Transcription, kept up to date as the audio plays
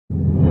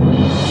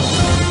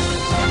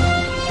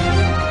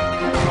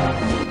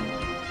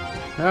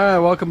Alright,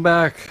 welcome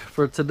back.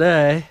 For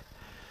today,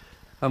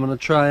 I'm going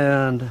to try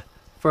and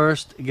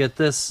first get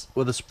this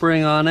with a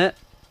spring on it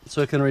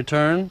so it can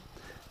return,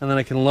 and then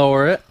I can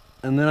lower it,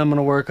 and then I'm going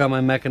to work on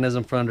my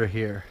mechanism for under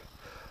here.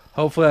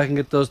 Hopefully I can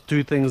get those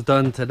two things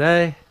done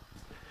today.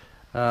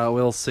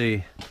 We'll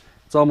see.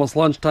 It's almost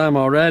lunchtime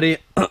already.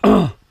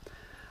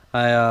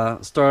 I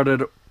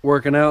started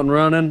working out and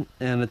running,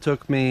 and it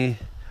took me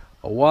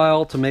a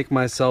while to make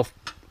myself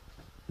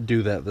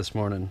do that this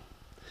morning.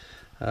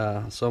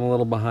 So I'm a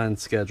little behind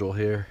schedule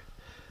here.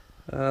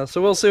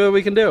 So we'll see what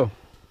we can do.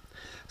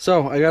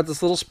 So I got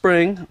this little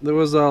spring that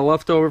was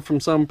left over from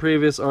some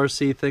previous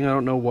RC thing, I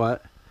don't know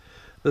what.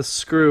 This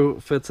screw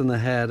fits in the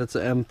head. It's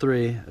an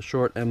M3, a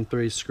short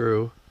M3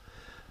 screw.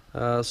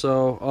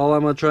 So all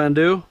I'm going to try and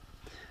do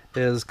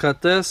is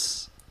cut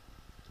this,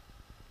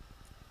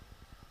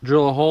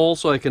 drill a hole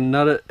so I can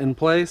nut it in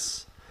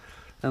place,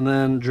 and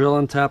then drill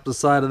and tap the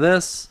side of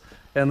this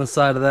and the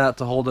side of that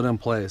to hold it in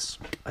place.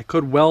 I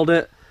could weld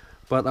it,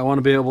 but I want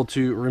to be able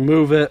to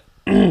remove it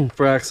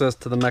for access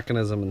to the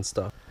mechanism and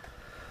stuff.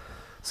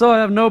 So I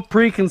have no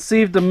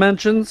preconceived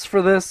dimensions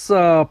for this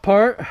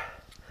part,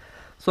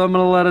 so I'm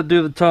going to let it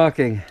do the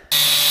talking.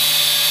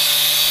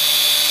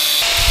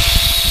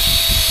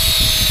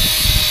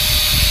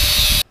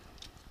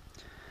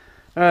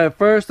 Alright,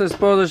 first I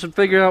suppose I should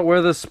figure out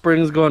where this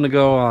spring's going to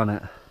go on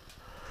it.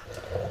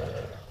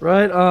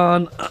 Right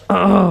on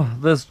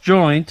this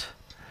joint,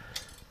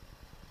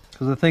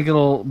 because I think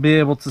it'll be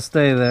able to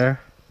stay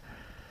there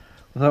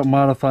without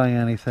modifying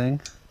anything.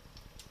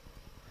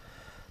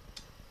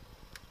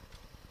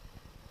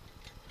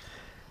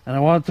 And I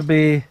want it to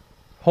be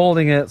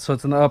holding it so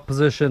it's in the up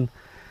position,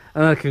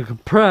 and I can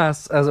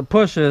compress as it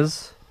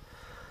pushes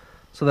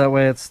so that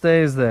way it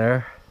stays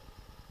there.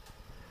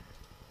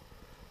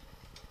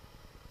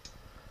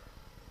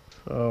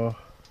 So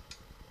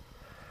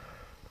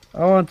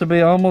I want it to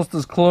be almost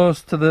as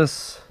close to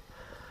this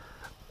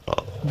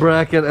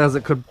bracket as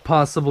it could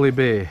possibly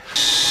be.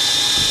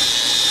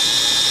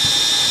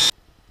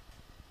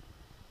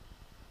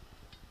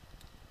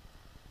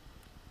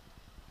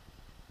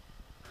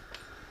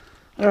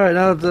 Alright,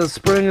 now that the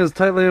spring is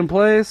tightly in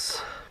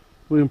place,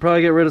 we can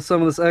probably get rid of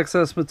some of this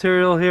excess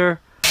material here.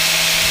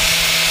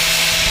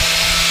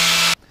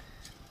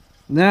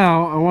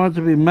 Now I want it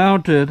to be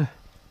mounted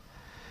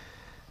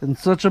in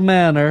such a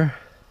manner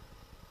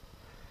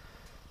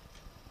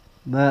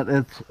that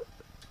it's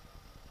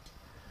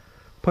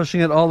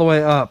pushing it all the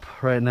way up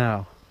right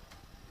now.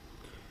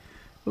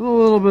 With a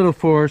little bit of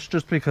force,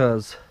 just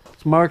because.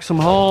 Let's mark some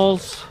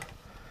holes,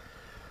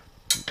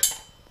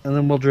 and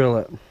then we'll drill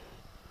it.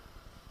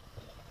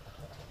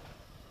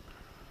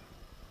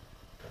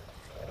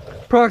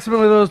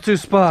 Approximately those two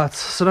spots.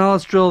 So now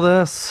let's drill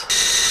this.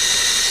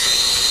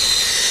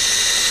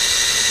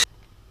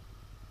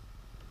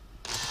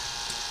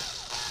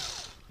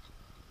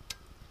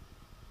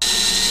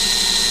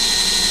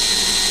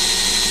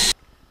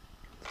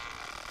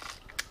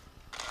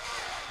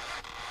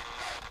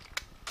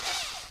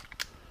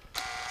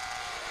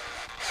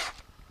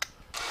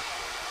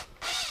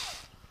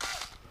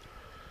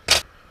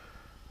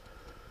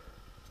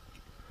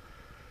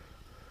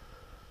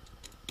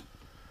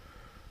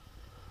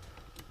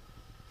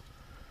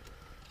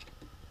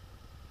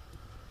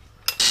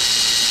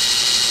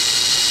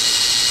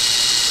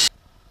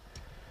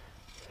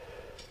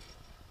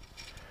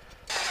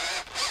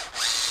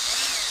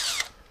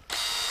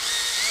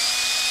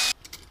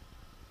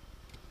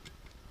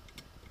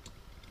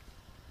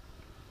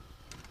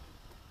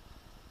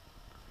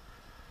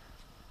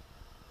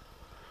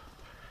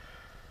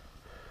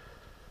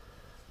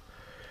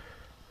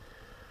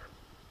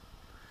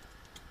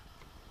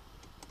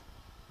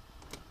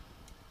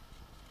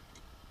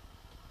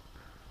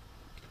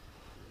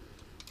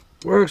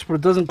 Works, but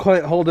it doesn't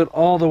quite hold it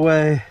all the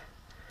way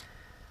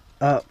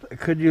up. It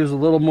could use a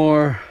little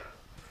more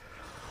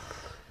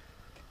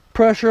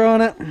pressure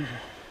on it.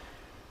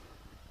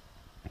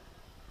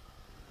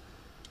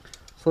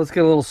 So let's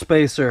get a little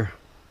spacer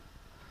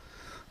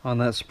on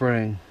that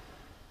spring.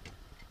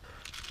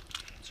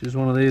 Let's use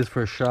one of these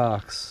for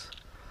shocks.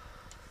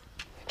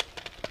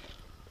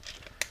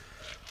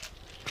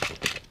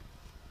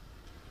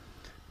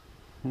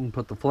 And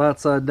put the flat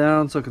side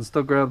down so it can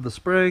still grab the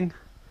spring.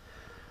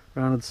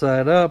 Rounded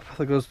side up,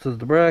 that goes to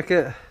the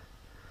bracket.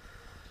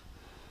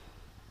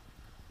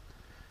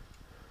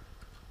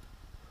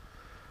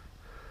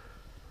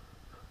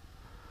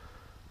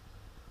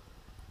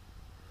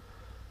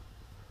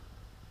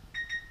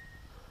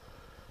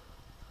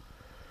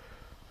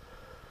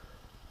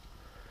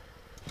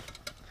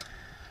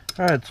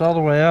 Alright, it's all the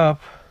way up.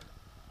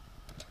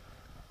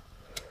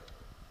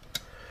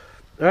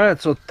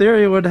 Alright, so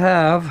theory would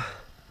have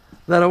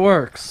that it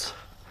works.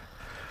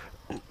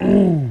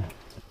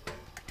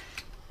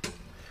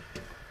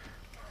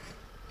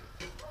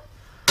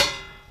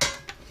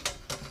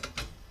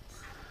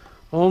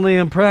 Only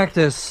in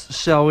practice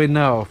shall we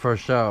know for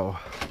show.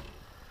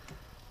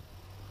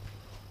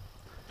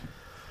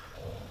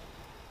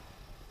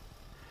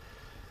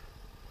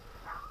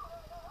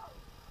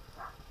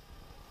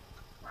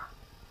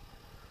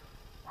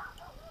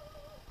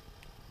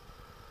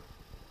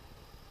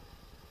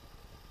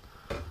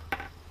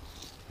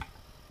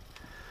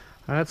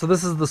 Alright, so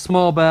this is the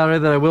small battery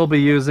that I will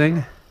be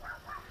using.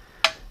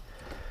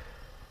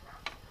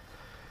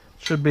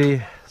 Should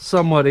be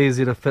somewhat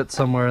easy to fit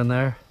somewhere in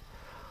there.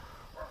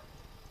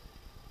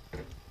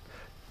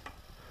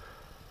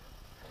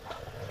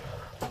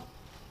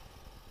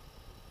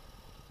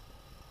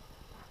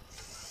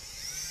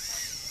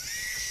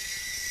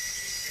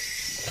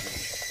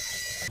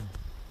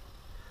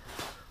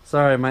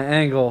 Sorry, my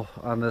angle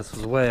on this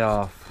was way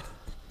off.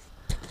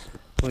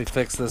 Let me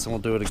fix this and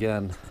we'll do it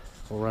again.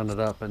 We'll run it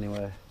up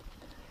anyway.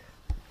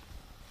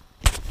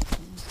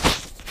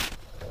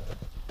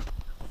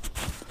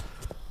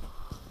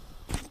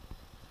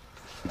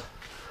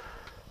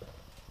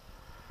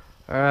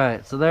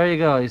 Alright, so there you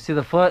go. You see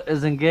the foot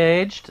is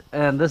engaged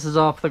and this is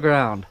off the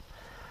ground.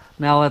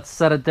 Now let's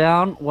set it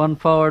down. One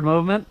forward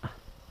movement.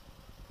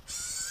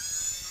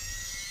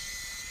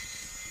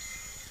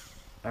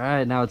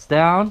 Alright, now it's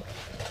down.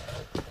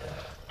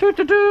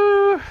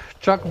 Doo-doo-doo.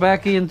 Truck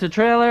back into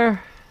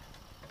trailer.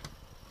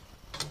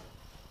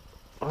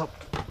 Oh,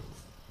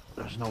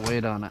 there's no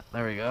weight on it.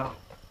 There we go.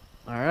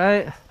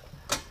 Alright.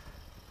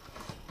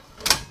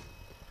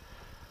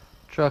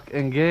 Truck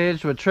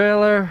engaged with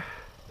trailer.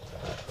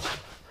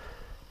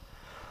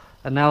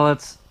 And now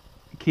let's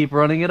keep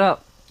running it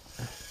up.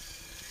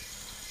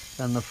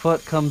 And the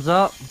foot comes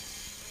up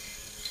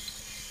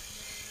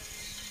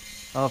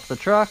off the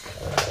truck.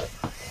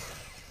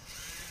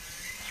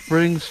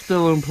 Spring's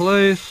still in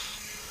place,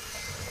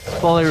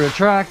 fully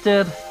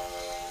retracted.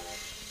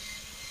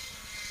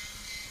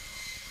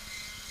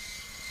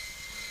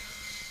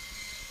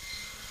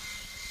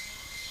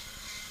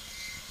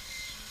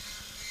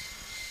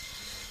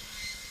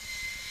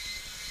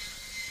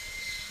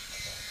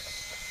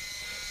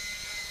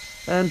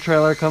 And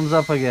trailer comes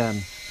up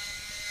again.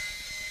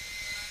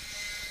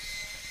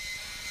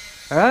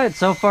 Alright,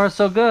 so far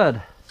so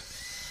good.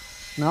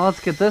 Now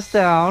let's get this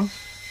down,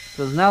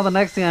 because now the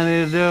next thing I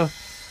need to do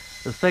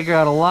is figure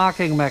out a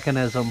locking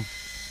mechanism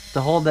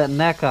to hold that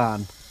neck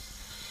on.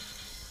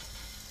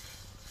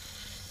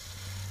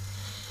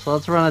 So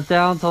let's run it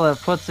down until that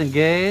foot's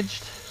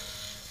engaged.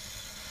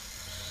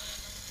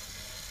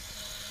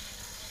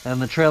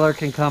 And the trailer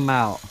can come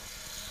out.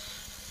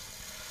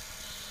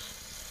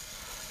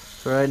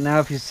 So right now,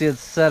 if you see it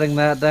setting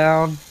that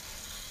down,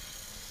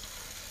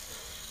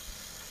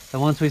 and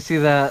once we see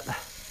that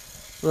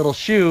little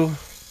shoe,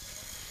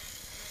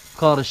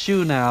 call it a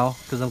shoe now,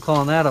 because I'm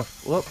calling that a,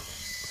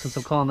 since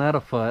I'm calling that a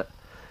foot,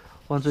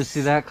 once we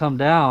see that come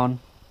down,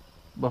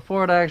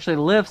 before it actually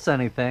lifts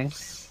anything,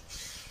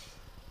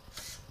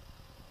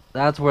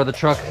 that's where the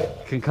truck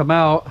can come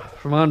out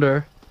from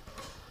under.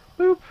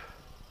 Boop.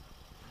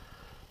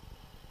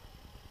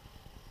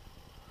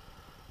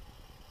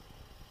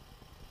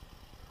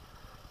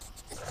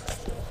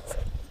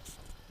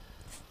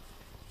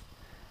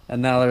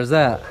 And now there's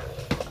that.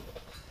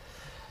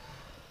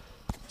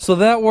 So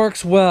that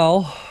works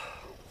well.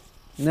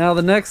 Now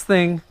the next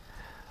thing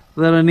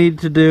that I need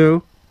to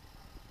do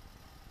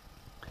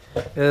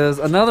is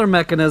another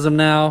mechanism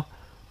now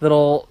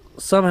that'll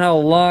somehow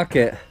lock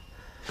it.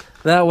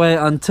 That way,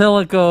 until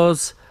it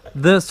goes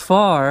this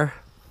far,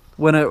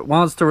 when it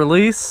wants to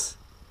release,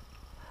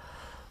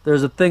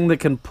 there's a thing that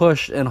can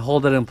push and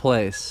hold it in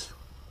place.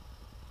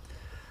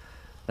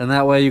 And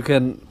that way you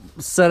can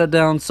set it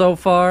down so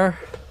far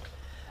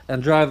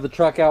and drive the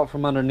truck out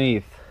from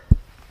underneath.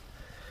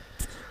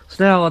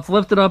 So now let's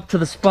lift it up to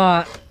the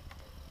spot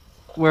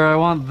where I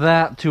want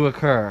that to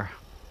occur.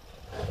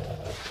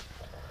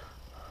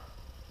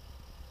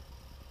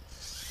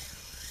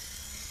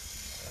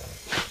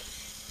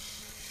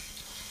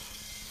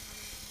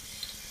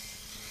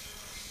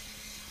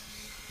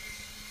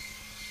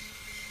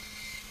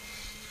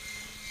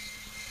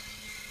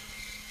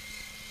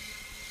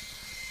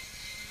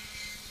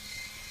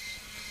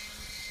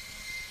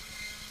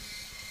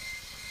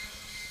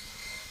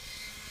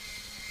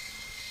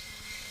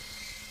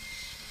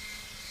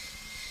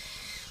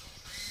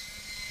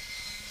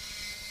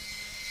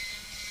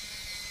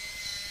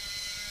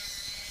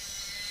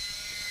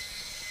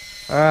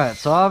 Alright,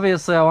 so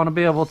obviously I want to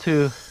be able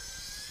to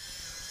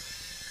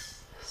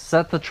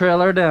set the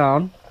trailer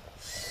down,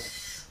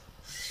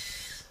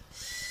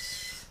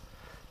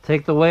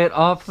 take the weight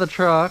off the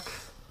truck,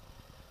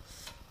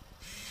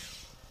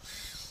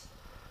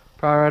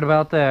 probably right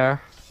about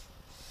there,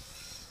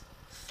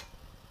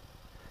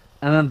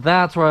 and then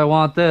that's where I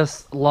want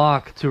this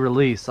lock to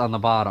release on the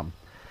bottom.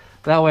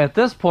 That way at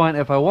this point,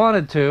 if I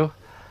wanted to,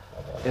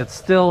 it's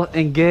still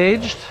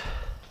engaged.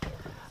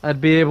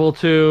 I'd be able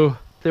to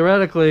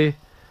theoretically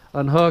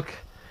unhook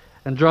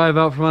and drive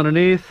out from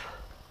underneath,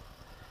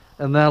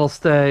 and that'll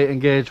stay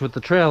engaged with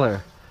the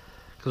trailer.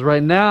 Because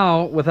right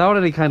now, without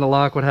any kind of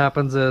lock, what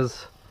happens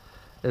is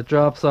it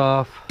drops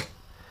off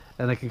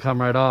and it can come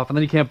right off, and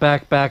then you can't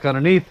back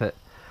underneath it.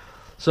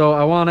 So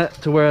I want it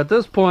to where at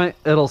this point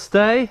it'll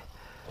stay,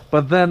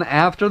 but then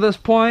after this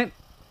point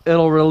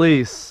it'll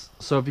release.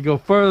 So if you go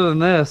further than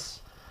this,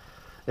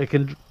 it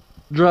can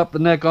drop the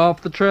neck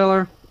off the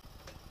trailer,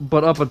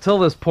 but up until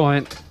this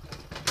point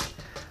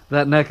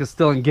that neck is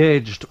still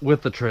engaged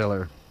with the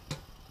trailer.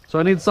 So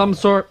I need some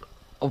sort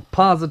of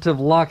positive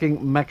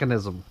locking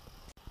mechanism.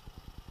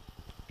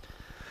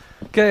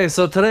 Okay,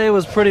 so today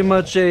was pretty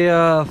much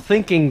a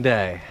thinking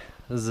day,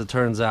 as it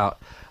turns out.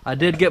 I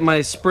did get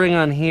my spring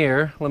on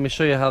here. Let me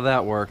show you how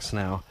that works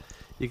now.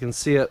 You can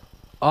see it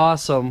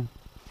awesome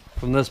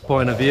from this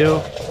point of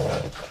view.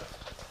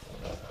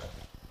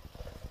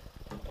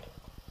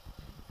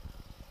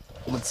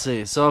 Let's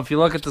see. So if you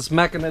look at this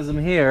mechanism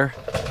here,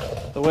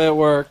 the way it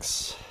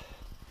works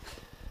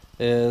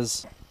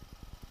is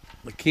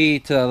the key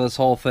to this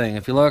whole thing.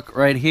 If you look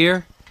right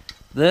here,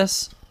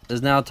 this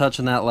is now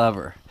touching that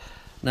lever.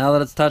 Now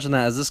that it's touching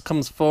that, as this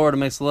comes forward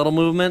and makes a little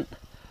movement,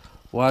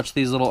 watch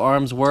these little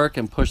arms work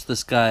and push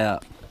this guy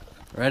up.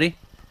 Ready?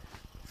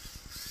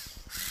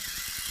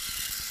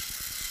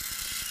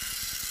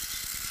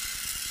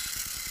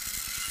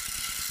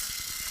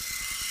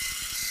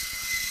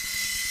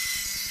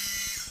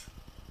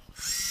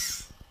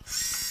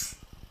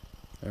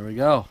 There we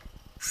go.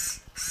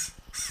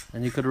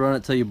 And you could run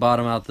it till you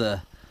bottom out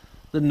the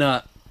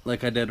nut,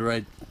 like I did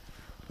right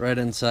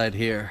inside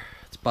here.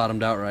 It's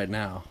bottomed out right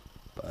now,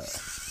 but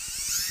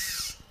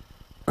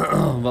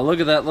but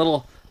look at that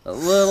little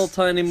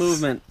tiny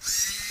movement.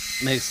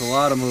 Makes a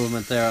lot of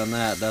movement there on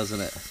that, doesn't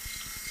it?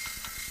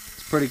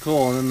 It's pretty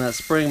cool. And then that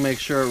spring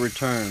makes sure it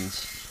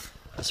returns.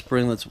 The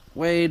spring that's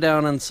way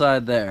down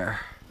inside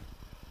there.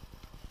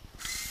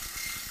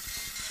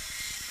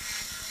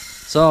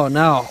 So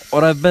now,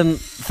 what I've been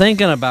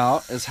thinking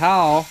about is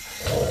how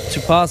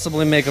to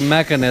possibly make a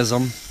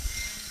mechanism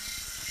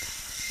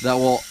that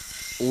will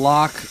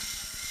lock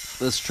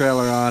this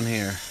trailer on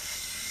here.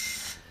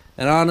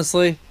 And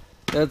honestly,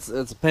 it's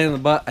a pain in the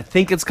butt. I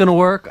think it's gonna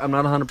work. I'm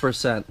not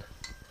 100%.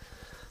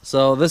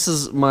 So this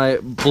is my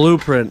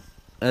blueprint.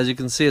 As you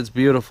can see, it's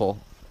beautiful.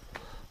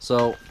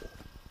 So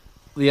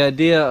the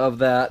idea of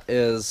that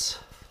is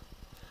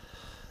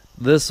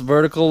this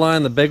vertical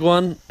line, the big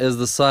one, is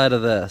the side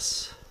of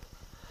this.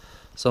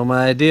 So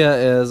my idea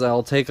is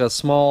I'll take a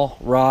small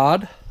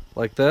rod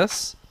like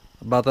this,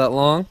 about that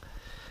long,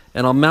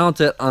 and I'll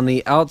mount it on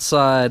the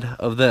outside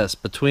of this,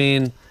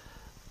 between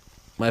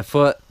my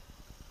foot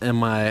and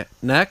my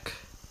neck.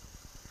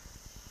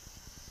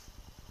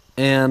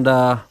 And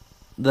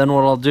then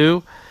what I'll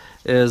do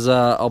is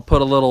I'll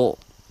put a little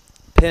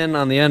pin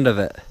on the end of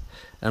it,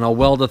 and I'll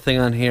weld a thing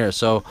on here.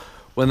 So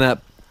when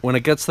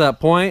it gets to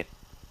that point,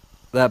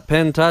 that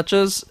pin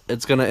touches,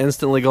 it's going to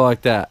instantly go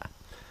like that,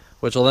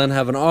 which will then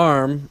have an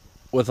arm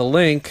with a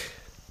link.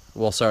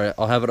 Well, sorry,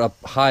 I'll have it up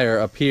higher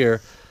up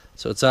here,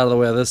 so it's out of the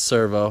way of this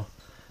servo.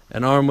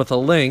 An arm with a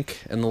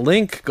link, and the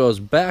link goes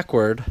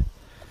backward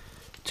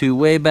to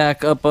way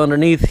back up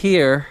underneath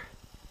here,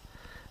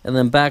 and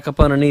then back up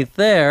underneath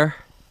there.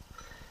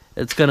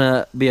 It's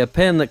gonna be a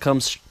pin that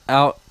comes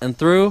out and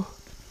through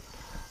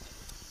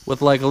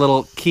with like a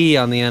little key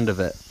on the end of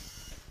it.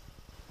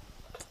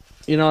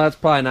 You know, that's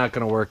probably not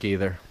gonna work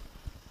either.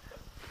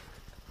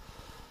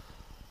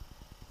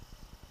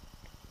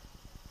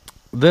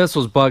 This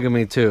was bugging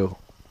me too,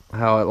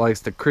 how it likes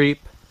to creep,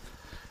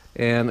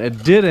 and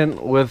it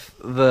didn't with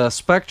the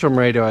Spectrum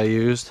radio I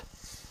used,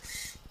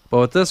 but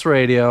with this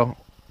radio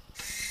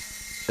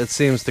it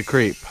seems to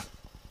creep.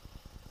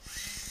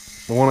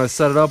 The one I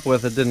set it up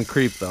with, it didn't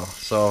creep though,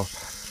 so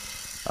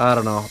I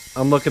don't know.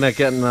 I'm looking at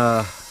getting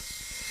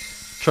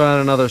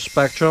trying another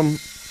Spectrum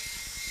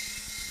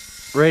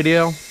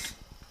radio.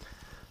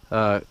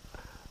 Gonna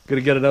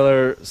get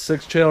another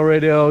 6-channel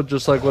radio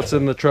just like what's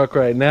in the truck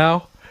right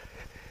now,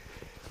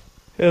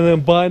 and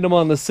then bind them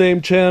on the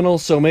same channel,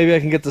 so maybe I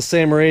can get the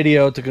same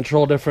radio to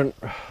control different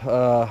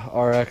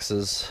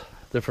RXs,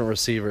 different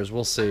receivers.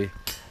 We'll see.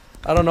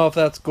 I don't know if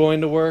that's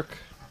going to work.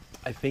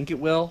 I think it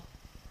will.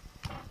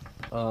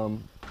 Other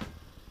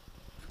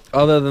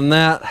than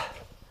that,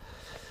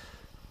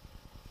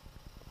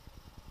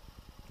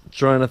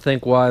 trying to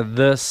think why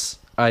this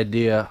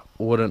idea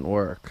wouldn't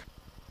work.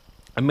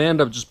 I may end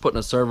up just putting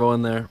a servo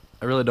in there.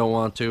 I really don't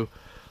want to,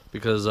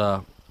 because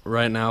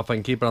right now, if I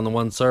can keep it on the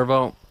one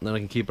servo, then I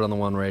can keep it on the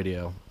one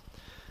radio.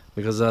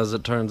 Because as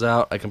it turns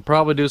out, I can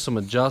probably do some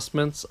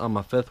adjustments on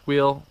my fifth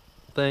wheel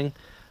thing,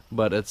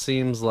 but it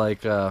seems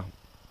like that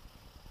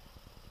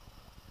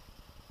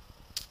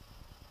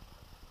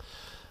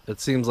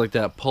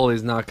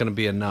pulley's not going to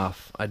be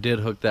enough. I did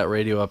hook that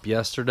radio up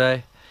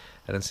yesterday,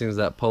 and it seems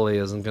that pulley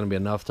isn't going to be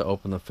enough to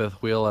open the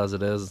fifth wheel as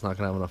it is. It's not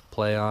going to have enough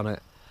play on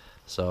it.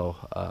 So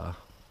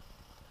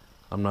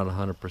I'm not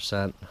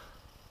 100%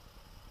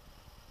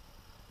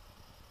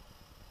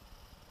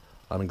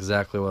 on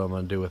exactly what I'm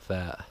going to do with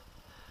that.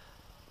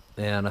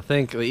 And I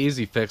think the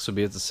easy fix would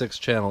be it's a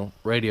 6-channel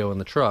radio in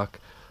the truck,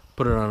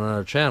 put it on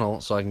another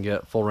channel so I can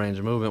get full range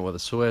of movement with a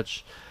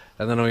switch,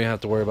 and then I don't even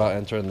have to worry about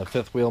entering the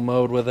fifth wheel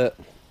mode with it.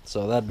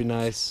 So that'd be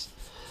nice.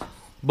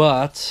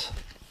 But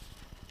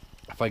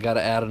if I got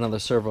to add another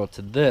servo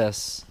to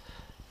this,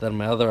 then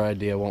my other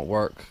idea won't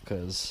work,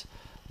 because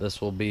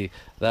that will be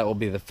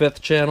the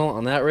 5th channel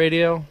on that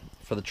radio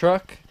for the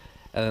truck,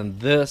 and then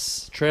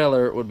this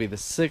trailer would be the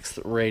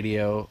 6th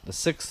radio, the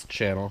 6th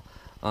channel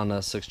on the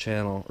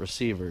 6-channel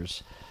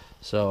receivers.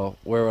 So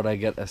where would I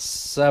get a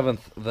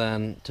 7th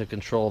then to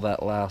control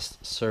that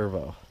last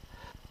servo?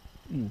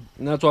 And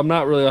that's why I'm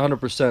not really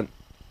 100%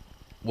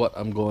 what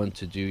I'm going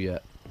to do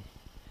yet.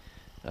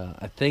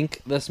 I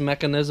think this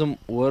mechanism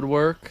would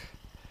work.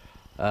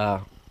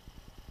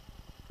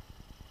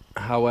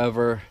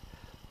 However,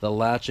 the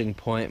latching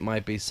point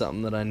might be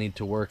something that I need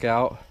to work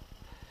out,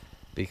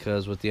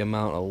 because with the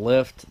amount of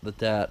lift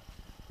that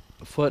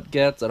foot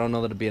gets, I don't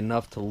know that it'd be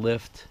enough to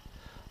lift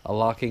a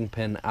locking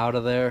pin out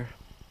of there.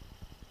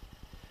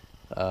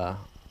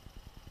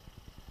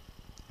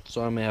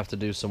 So I may have to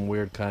do some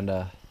weird kind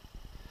of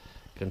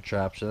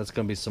contraption. That's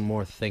going to be some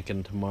more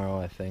thinking tomorrow,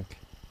 I think,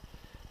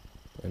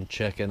 and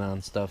checking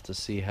on stuff to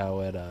see how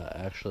it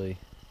actually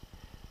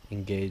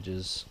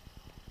engages.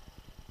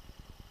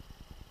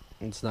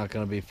 It's not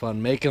going to be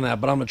fun making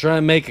that, but I'm going to try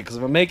and make it, because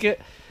if I make it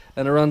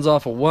and it runs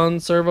off of one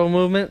servo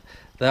movement,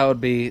 that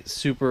would be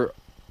super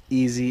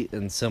easy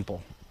and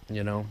simple,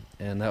 you know,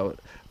 and that would,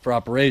 for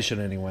operation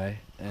anyway,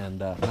 and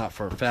not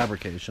for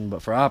fabrication,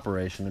 but for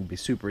operation, it'd be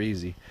super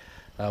easy,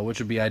 which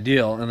would be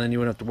ideal, and then you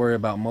wouldn't have to worry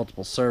about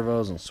multiple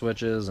servos and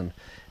switches, and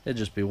it'd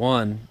just be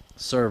one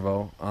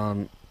servo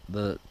on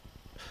the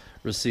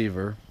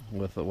receiver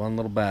with one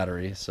little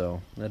battery,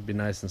 so that'd be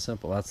nice and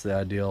simple. That's the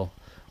ideal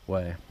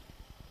way.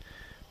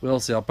 We'll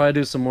see. I'll probably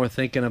do some more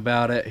thinking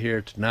about it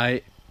here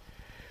tonight,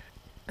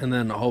 and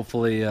then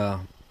hopefully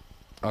I'll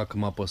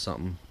come up with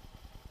something.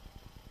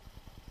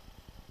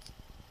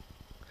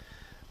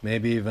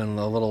 Maybe even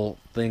a little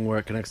thing where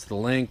it connects to the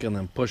link and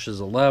then pushes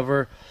a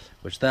lever,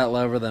 which that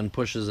lever then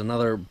pushes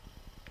another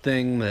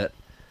thing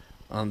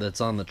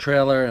that's on the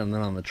trailer, and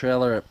then on the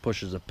trailer it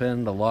pushes a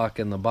pin to lock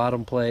in the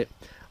bottom plate.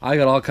 I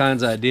got all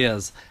kinds of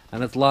ideas,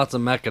 and it's lots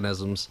of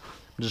mechanisms.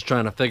 I'm just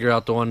trying to figure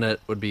out the one that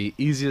would be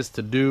easiest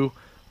to do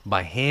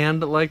by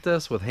hand like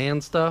this, with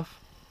hand stuff,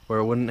 where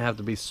it wouldn't have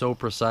to be so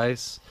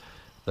precise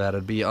that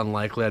it'd be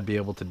unlikely I'd be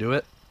able to do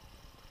it,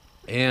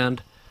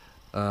 and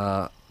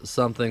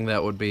something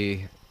that would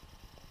be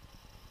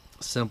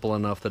simple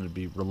enough that it'd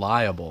be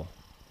reliable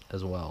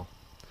as well,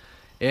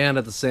 and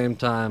at the same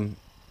time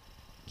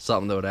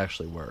something that would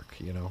actually work,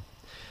 you know.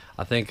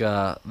 I think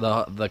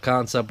the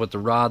concept with the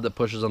rod that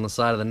pushes on the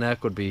side of the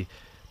neck would be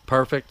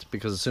perfect,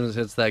 because as soon as it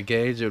hits that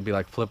gauge, it would be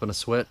like flipping a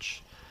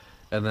switch,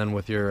 and then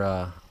with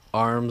your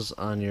arms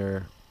on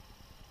your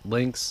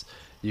links,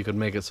 you could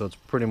make it so it's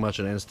pretty much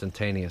an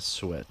instantaneous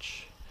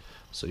switch,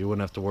 so you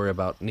wouldn't have to worry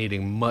about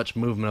needing much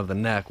movement of the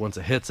neck. Once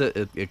it hits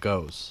it, it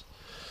goes.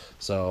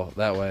 So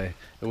that way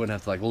it wouldn't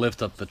have to like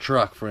lift up the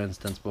truck, for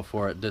instance,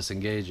 before it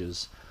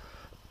disengages.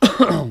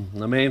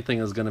 The main thing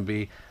is going to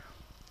be,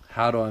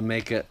 how do I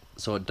make it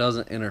so it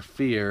doesn't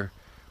interfere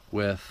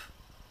with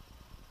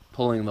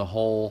pulling the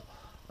whole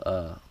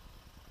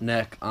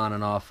neck on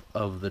and off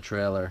of the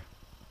trailer,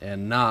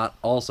 and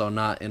also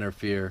not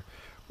interfere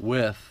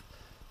with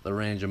the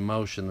range of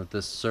motion that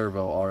this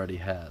servo already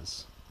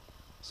has.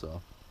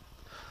 So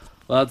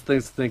lots of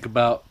things to think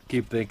about.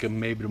 Keep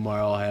thinking. Maybe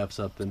tomorrow I'll have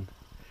something.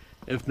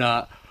 If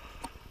not,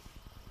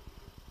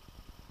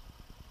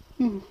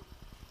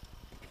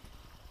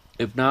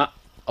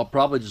 I'll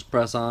probably just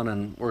press on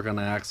and work on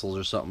the axles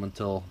or something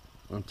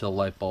until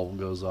light bulb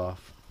goes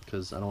off,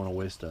 because I don't want to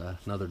waste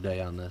another day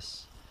on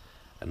this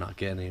and not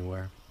get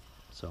anywhere.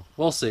 So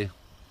we'll see.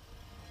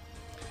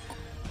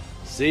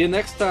 See you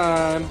next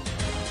time.